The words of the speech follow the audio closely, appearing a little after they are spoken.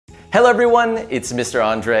Hello everyone, it's Mr.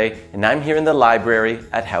 Andre, and I'm here in the library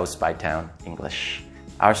at House Bytown English.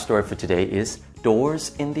 Our story for today is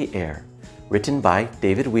Doors in the Air, written by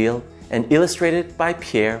David Weale and illustrated by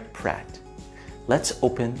Pierre Pratt. Let's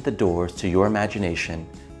open the doors to your imagination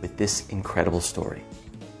with this incredible story.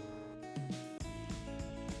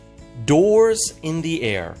 Doors in the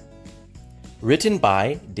Air, written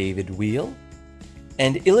by David Weale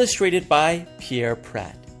and illustrated by Pierre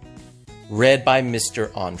Pratt. Read by Mr.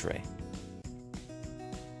 Andre.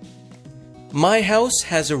 My house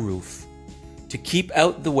has a roof to keep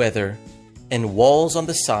out the weather and walls on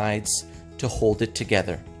the sides to hold it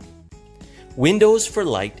together. Windows for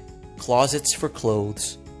light, closets for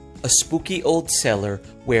clothes, a spooky old cellar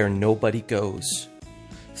where nobody goes.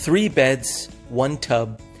 3 beds, 1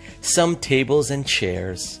 tub, some tables and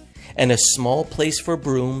chairs, and a small place for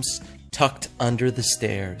brooms tucked under the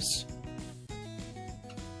stairs.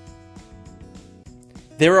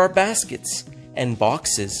 There are baskets and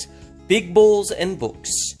boxes, big bowls and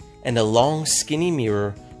books, and a long skinny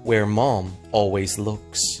mirror where Mom always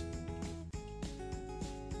looks.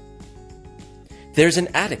 There's an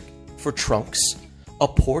attic for trunks, a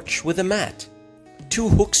porch with a mat, 2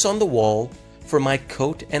 hooks on the wall for my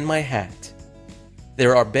coat and my hat.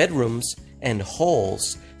 There are bedrooms and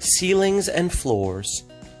halls, ceilings and floors,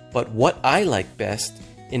 but what I like best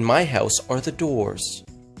in my house are the doors.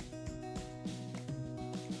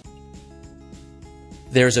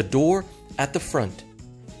 There's a door at the front,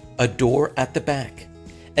 a door at the back,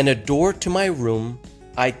 and a door to my room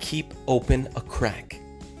I keep open a crack.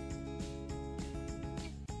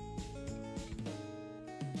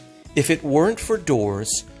 If it weren't for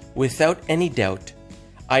doors, without any doubt,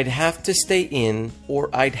 I'd have to stay in or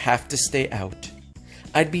I'd have to stay out.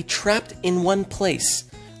 I'd be trapped in one place,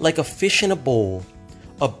 like a fish in a bowl,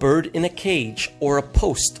 a bird in a cage, or a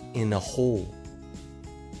post in a hole.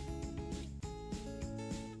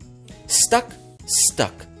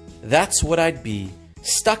 Stuck, that's what I'd be,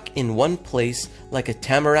 stuck in one place like a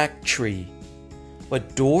tamarack tree.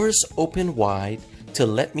 But doors open wide to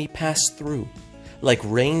let me pass through, like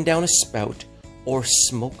rain down a spout or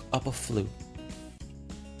smoke up a flue.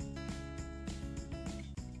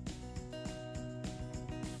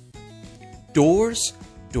 Doors,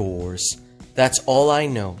 that's all I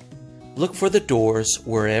know. Look for the doors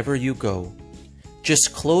wherever you go.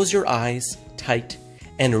 Just close your eyes tight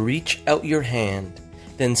and reach out your hand,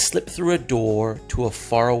 then slip through a door to a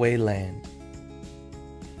faraway land.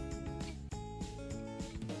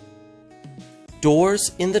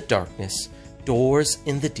 Doors in the darkness, doors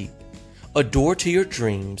in the deep, a door to your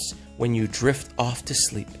dreams when you drift off to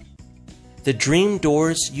sleep. The dream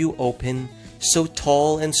doors you open, so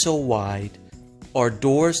tall and so wide, are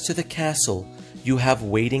doors to the castle you have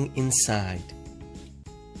waiting inside.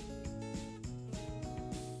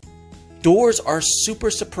 Doors are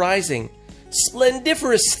super surprising,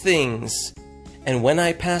 splendiferous things. And when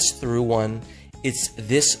I pass through one, it's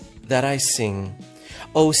this that I sing.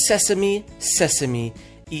 Oh, sesame, sesame,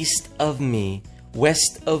 east of me,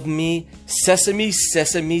 west of me, sesame,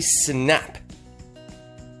 sesame, snap.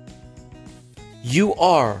 You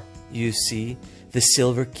are, you see, the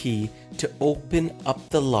silver key to open up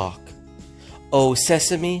the lock. Oh,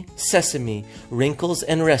 sesame, sesame, wrinkles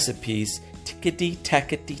and recipes,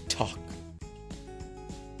 tickety-tackety talk.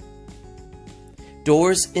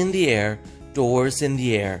 Doors in the air, doors in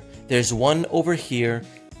the air. There's one over here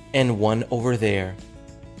and one over there.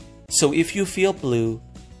 So if you feel blue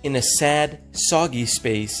in a sad, soggy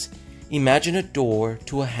space, imagine a door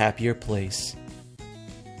to a happier place.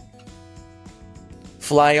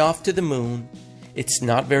 Fly off to the moon. It's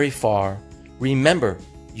not very far. Remember,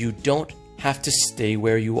 you don't have to stay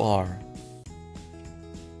where you are.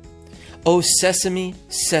 Oh, sesame,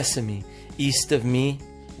 sesame, east of me,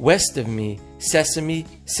 west of me, sesame,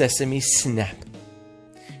 sesame, snap.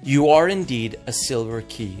 You are indeed a silver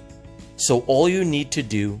key, so all you need to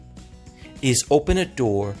do is open a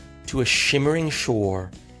door to a shimmering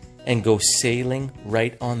shore and go sailing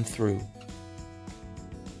right on through.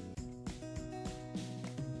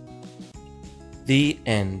 The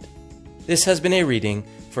end. This has been a reading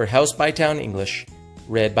for House Bytown English,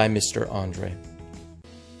 read by Mr. Andre.